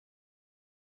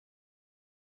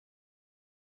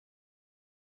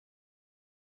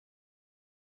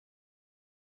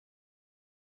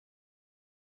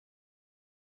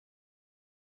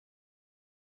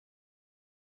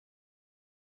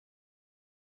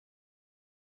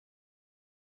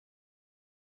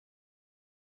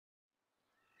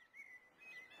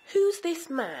Who's this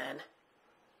man?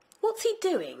 What's he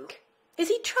doing? Is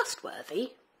he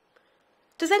trustworthy?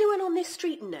 Does anyone on this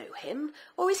street know him,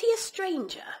 or is he a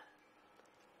stranger?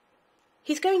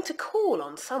 He's going to call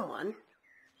on someone.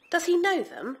 Does he know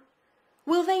them?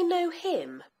 Will they know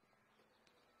him?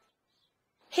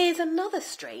 Here's another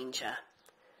stranger.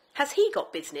 Has he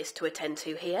got business to attend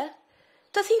to here?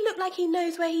 Does he look like he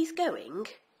knows where he's going?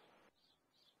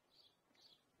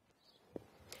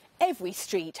 Every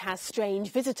street has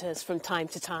strange visitors from time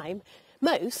to time.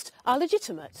 Most are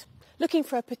legitimate, looking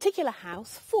for a particular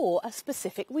house for a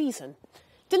specific reason,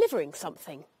 delivering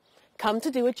something, come to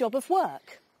do a job of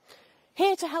work,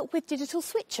 here to help with digital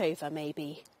switchover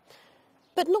maybe.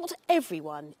 But not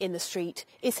everyone in the street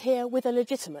is here with a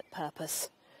legitimate purpose.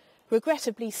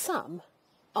 Regrettably, some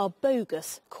are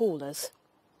bogus callers.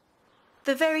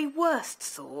 The very worst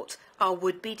sort are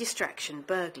would-be distraction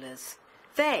burglars.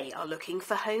 They are looking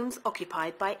for homes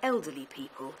occupied by elderly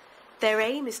people. Their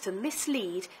aim is to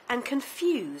mislead and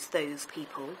confuse those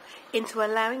people into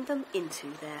allowing them into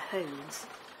their homes.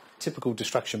 Typical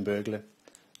distraction burglar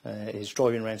is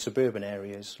driving around suburban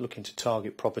areas looking to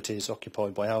target properties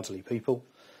occupied by elderly people,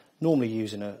 normally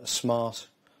using a smart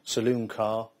saloon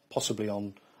car, possibly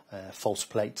on false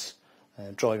plates,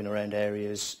 driving around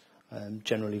areas,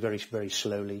 generally very, very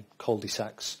slowly,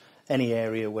 cul-de-sacs, any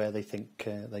area where they think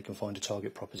they can find a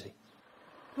target property.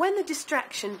 When the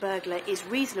distraction burglar is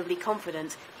reasonably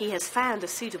confident he has found a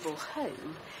suitable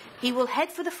home, he will head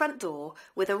for the front door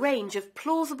with a range of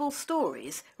plausible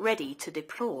stories ready to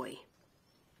deploy.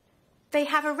 They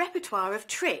have a repertoire of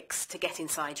tricks to get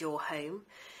inside your home.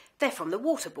 They're from the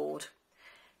water board.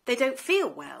 They don't feel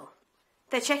well.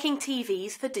 They're checking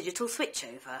TVs for digital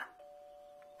switchover.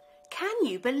 Can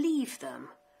you believe them?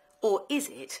 Or is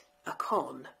it a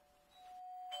con?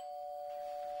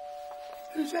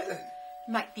 Who's that then?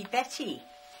 Might be Betty.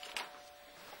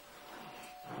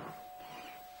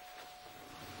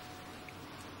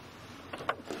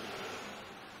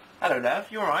 Hello,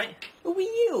 love. You all right? Who are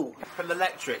you? From the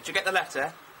lecturate. Did you get the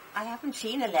letter? I haven't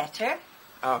seen a letter.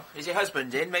 Oh, is your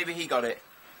husband in? Maybe he got it.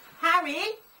 Harry,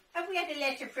 have we had a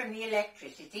letter from the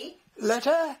electricity?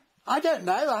 Letter? I don't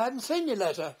know. I haven't seen your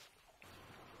letter.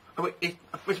 Oh, it's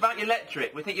about your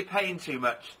lecturate. We think you're paying too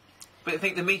much. But I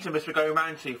think the meter must be going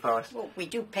round too fast. Well, we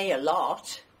do pay a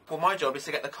lot. Well, my job is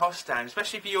to get the cost down,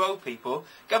 especially for you old people.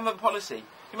 Government policy.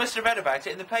 You must have read about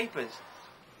it in the papers.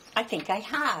 I think I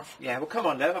have. Yeah, well, come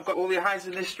on, love. I've got all your houses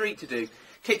in this street to do.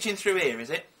 Kitchen through here,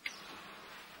 is it?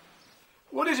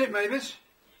 What is it, Mavis?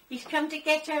 He's come to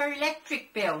get our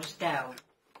electric bills down.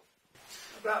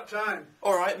 About time.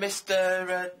 All right,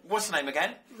 Mr... what's the name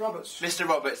again? Roberts. Mr.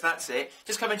 Roberts, that's it.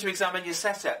 Just coming to examine your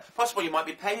setup. Possible you might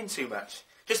be paying too much.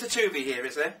 Just the two of you here,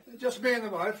 is there? Just me and the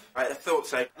wife. Right, I thought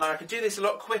so. Now, I can do this a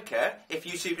lot quicker if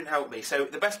you two can help me. So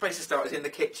the best place to start is in the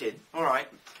kitchen. All right.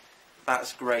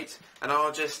 That's great. And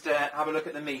I'll just have a look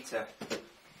at the meter.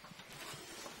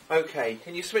 OK,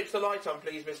 can you switch the light on,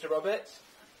 please, Mr. Roberts?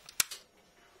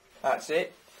 That's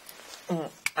it.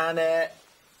 And,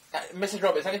 Mrs.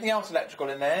 Roberts, anything else electrical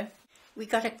in there? We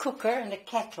got a cooker and a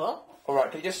kettle. All right,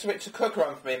 can you just switch the cooker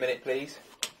on for me a minute, please?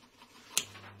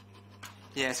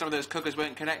 Yeah, some of those cookers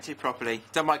weren't connected properly.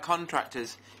 Done by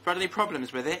contractors. Have you had any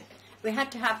problems with it? We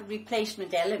had to have a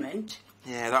replacement element.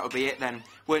 Yeah, that'll be it then.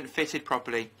 Weren't fitted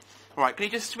properly. All right, can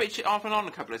you just switch it off and on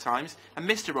a couple of times? And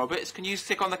Mr. Roberts, can you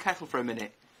stick on the kettle for a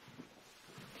minute?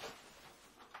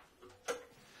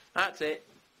 That's it.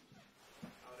 Oh,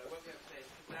 no, it won't be upstairs.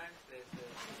 It's downstairs, sir.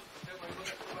 Don't worry, we'll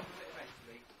get to the bottom of it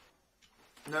eventually.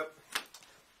 Nope.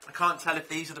 I can't tell if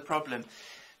these are the problem.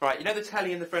 Right, you know the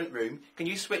telly in the front room? Can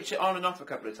you switch it on and off a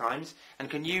couple of times? And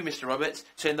can you, Mr. Roberts,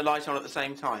 turn the light on at the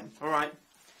same time? All right.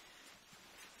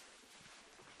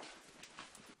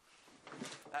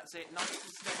 That's it, nice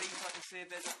and steady so I can see if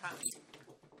there's a pattern.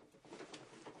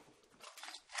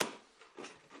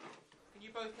 Can you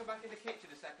both come back in the kitchen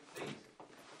a second, please?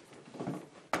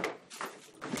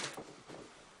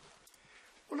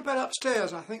 What about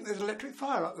upstairs? I think there's an electric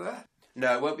fire up there.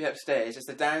 No, it won't be upstairs, it's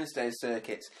the downstairs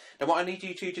circuits. Now what I need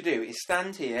you two to do is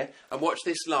stand here and watch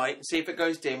this light and see if it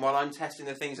goes dim while I'm testing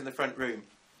the things in the front room.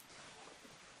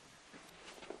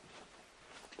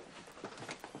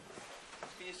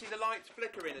 Can you see the lights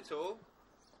flickering at all?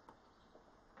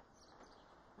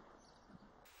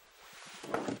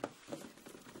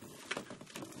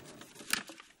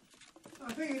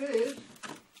 I think it is.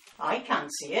 I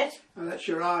can't see it. Oh, that's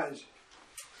your eyes.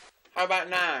 How about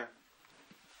now?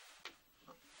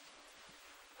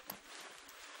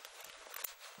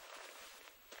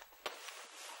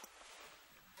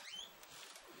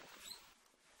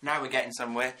 Now we're getting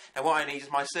somewhere. Now what I need is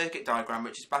my circuit diagram,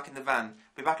 which is back in the van. I'll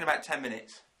be back in about 10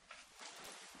 minutes.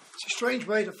 It's a strange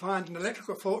way to find an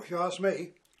electrical fault, if you ask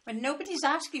me. Well, nobody's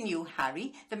asking you,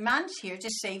 Harry. The man's here to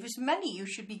save us money. You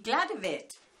should be glad of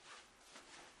it.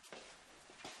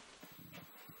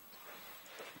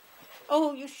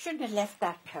 Oh, you shouldn't have left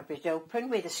that cupboard open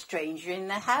with a stranger in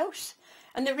the house.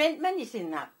 And the rent money's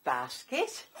in that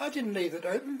basket. I didn't leave it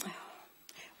open.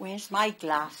 Where's my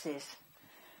glasses?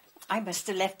 I must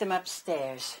have left them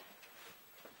upstairs.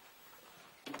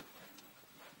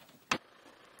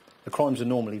 The crimes are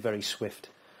normally very swift.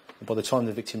 By the time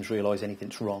the victims realise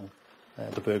anything's wrong,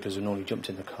 the burglars have normally jumped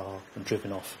in the car and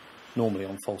driven off, normally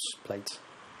on false plates.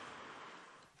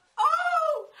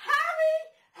 Oh, Harry!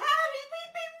 Harry,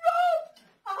 we've been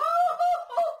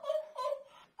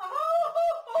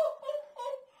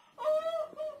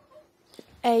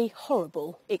robbed! A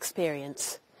horrible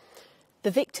experience.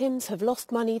 The victims have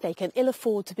lost money they can ill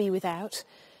afford to be without,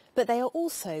 but they are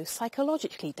also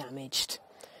psychologically damaged.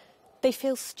 They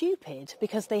feel stupid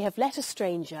because they have let a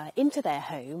stranger into their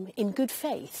home in good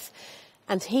faith,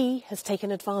 and he has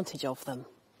taken advantage of them.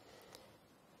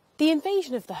 The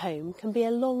invasion of the home can be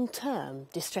a long-term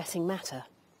distressing matter.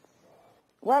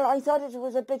 Well, I thought it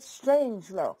was a bit strange,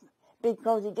 look,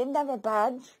 because he didn't have a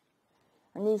badge,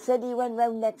 and he said he went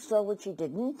round next door, which he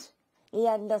didn't. He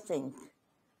had nothing.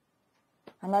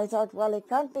 And I thought, well, it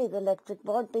can't be the electric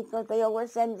board because they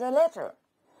always send a letter.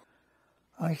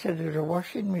 I said, there's a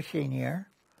washing machine here.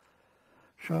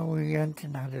 So we went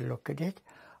and had a look at it.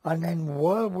 And then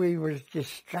while we was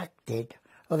distracted,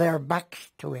 with their backs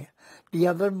to it, the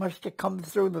other must have come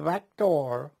through the back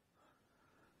door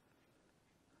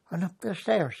and up the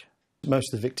stairs.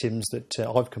 Most of the victims that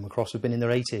I've come across have been in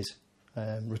their 80s,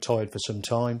 retired for some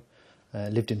time,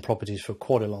 lived in properties for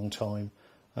quite a long time,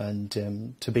 and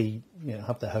to be,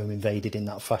 have their home invaded in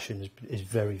that fashion is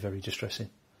very, very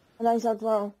distressing. And I thought,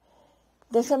 well,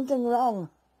 there's something wrong.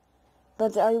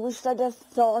 But I wish I'd have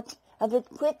thought a bit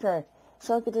quicker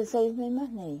so I could have saved me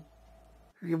money.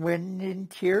 You went in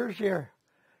tears here.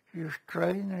 She was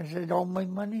crying and said, all my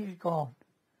money's gone.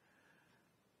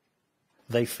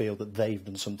 They feel that they've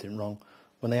done something wrong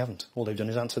when they haven't. All they've done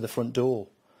is answer the front door,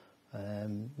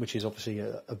 which is obviously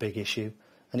a big issue.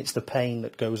 And it's the pain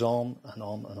that goes on and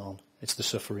on and on. It's the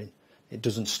suffering. It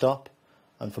doesn't stop.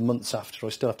 And for months after,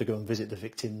 I still have to go and visit the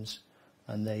victims.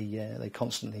 And they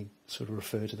constantly sort of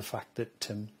refer to the fact that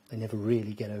they never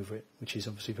really get over it, which is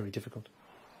obviously very difficult.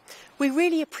 We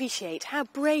really appreciate how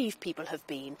brave people have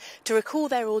been to recall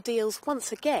their ordeals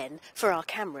once again for our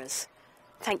cameras.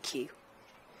 Thank you.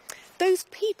 Those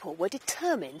people were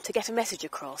determined to get a message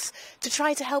across, to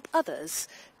try to help others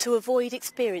to avoid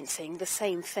experiencing the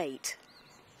same fate.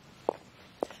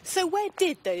 So where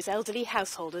did those elderly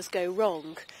householders go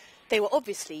wrong? They were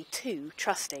obviously too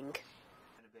trusting.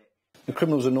 The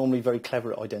criminals are normally very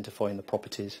clever at identifying the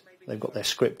properties. They've got their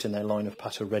script and their line of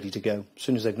patter ready to go. As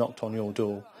soon as they've knocked on your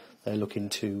door, they're looking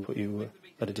to put you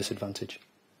at a disadvantage.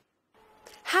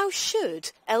 How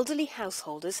should elderly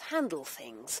householders handle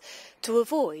things to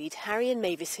avoid Harry and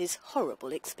Mavis's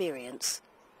horrible experience?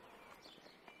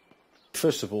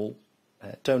 First of all,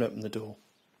 don't open the door.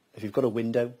 If you've got a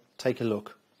window, take a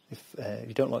look. If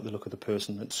you don't like the look of the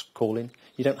person that's calling,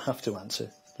 you don't have to answer.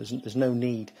 There's no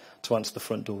need to answer the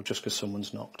front door just because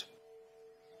someone's knocked.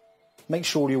 Make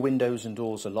sure your windows and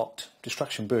doors are locked.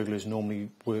 Distraction burglars normally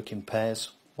work in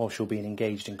pairs whilst you're being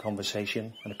engaged in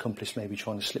conversation. An accomplice may be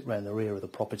trying to slip round the rear of the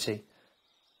property.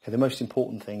 Okay, the most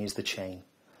important thing is the chain.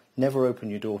 Never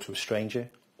open your door to a stranger.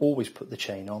 Always put the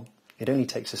chain on. It only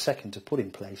takes a second to put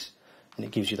in place and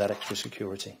it gives you that extra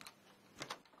security.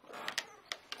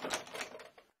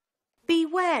 Be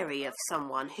wary of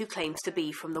someone who claims to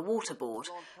be from the water board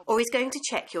or is going to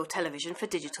check your television for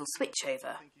digital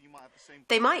switchover.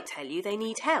 They might tell you they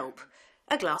need help,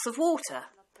 a glass of water,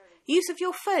 use of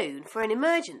your phone for an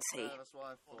emergency.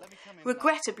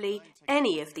 Regrettably,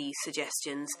 any of these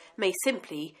suggestions may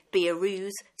simply be a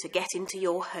ruse to get into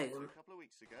your home.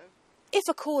 If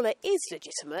a caller is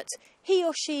legitimate, he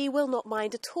or she will not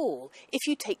mind at all if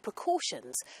you take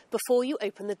precautions before you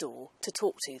open the door to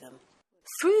talk to them.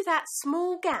 Through that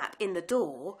small gap in the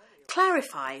door,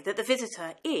 clarify that the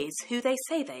visitor is who they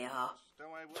say they are.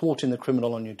 Thwarting the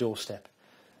criminal on your doorstep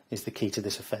is the key to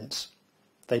this offence.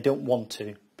 They don't want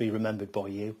to be remembered by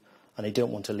you, and they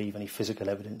don't want to leave any physical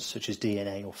evidence such as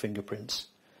DNA or fingerprints.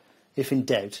 If in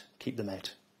doubt, keep them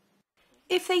out.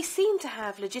 If they seem to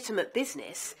have legitimate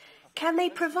business, can they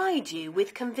provide you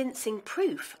with convincing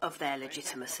proof of their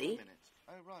legitimacy?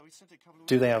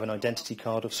 Do they have an identity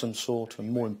card of some sort?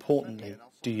 And more importantly,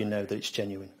 do you know that it's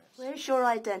genuine? Where's your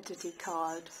identity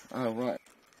card? Oh, right.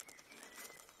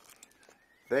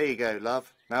 There you go,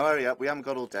 love. Now hurry up, we haven't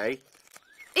got all day.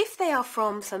 If they are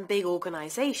from some big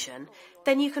organisation,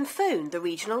 then you can phone the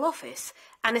regional office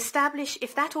and establish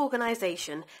if that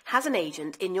organisation has an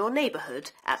agent in your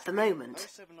neighbourhood at the moment.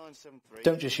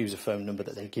 Don't just use a phone number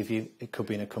that they give you, it could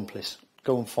be an accomplice.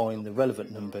 Go and find the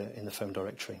relevant number in the phone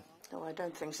directory. No, I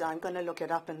don't think so. I'm going to look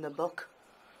it up in the book.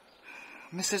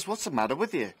 Missus, what's the matter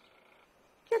with you?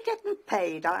 You're getting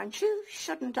paid, aren't you?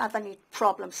 Shouldn't have any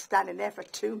problem standing there for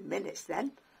 2 minutes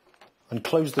then. And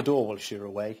close the door whilst you're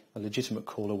away. A legitimate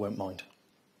caller won't mind.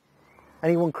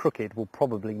 Anyone crooked will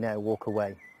probably now walk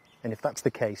away. And if that's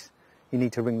the case, you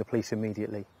need to ring the police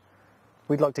immediately.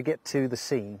 We'd like to get to the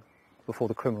scene before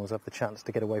the criminals have the chance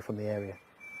to get away from the area.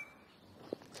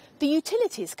 The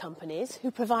utilities companies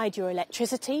who provide your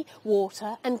electricity,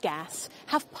 water and gas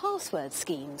have password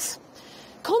schemes.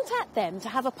 Contact them to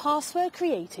have a password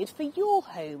created for your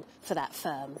home for that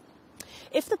firm.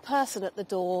 If the person at the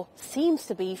door seems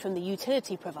to be from the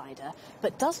utility provider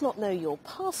but does not know your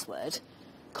password,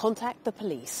 contact the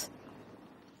police.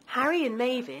 Harry and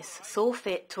Mavis saw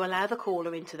fit to allow the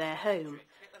caller into their home.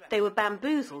 They were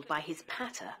bamboozled by his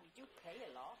patter.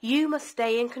 You must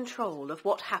stay in control of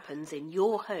what happens in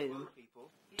your home.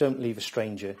 Don't leave a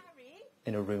stranger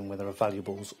in a room where there are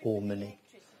valuables or money.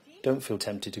 Don't feel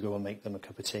tempted to go and make them a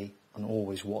cup of tea, and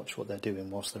always watch what they're doing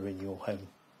whilst they're in your home.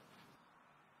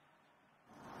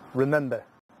 Remember,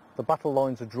 the battle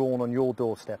lines are drawn on your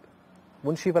doorstep.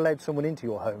 Once you've allowed someone into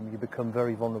your home, you become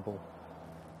very vulnerable.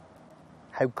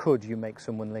 How could you make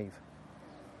someone leave?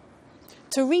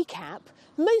 To recap,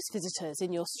 most visitors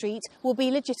in your street will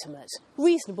be legitimate,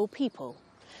 reasonable people.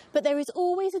 But there is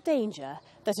always a danger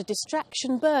that a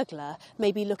distraction burglar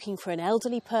may be looking for an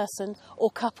elderly person or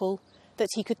couple that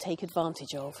he could take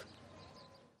advantage of.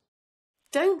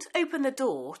 Don't open the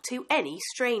door to any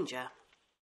stranger.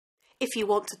 If you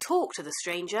want to talk to the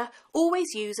stranger,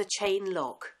 always use a chain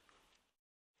lock.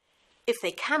 If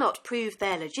they cannot prove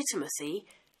their legitimacy,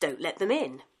 don't let them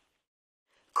in.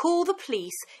 Call the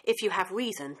police if you have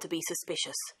reason to be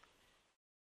suspicious.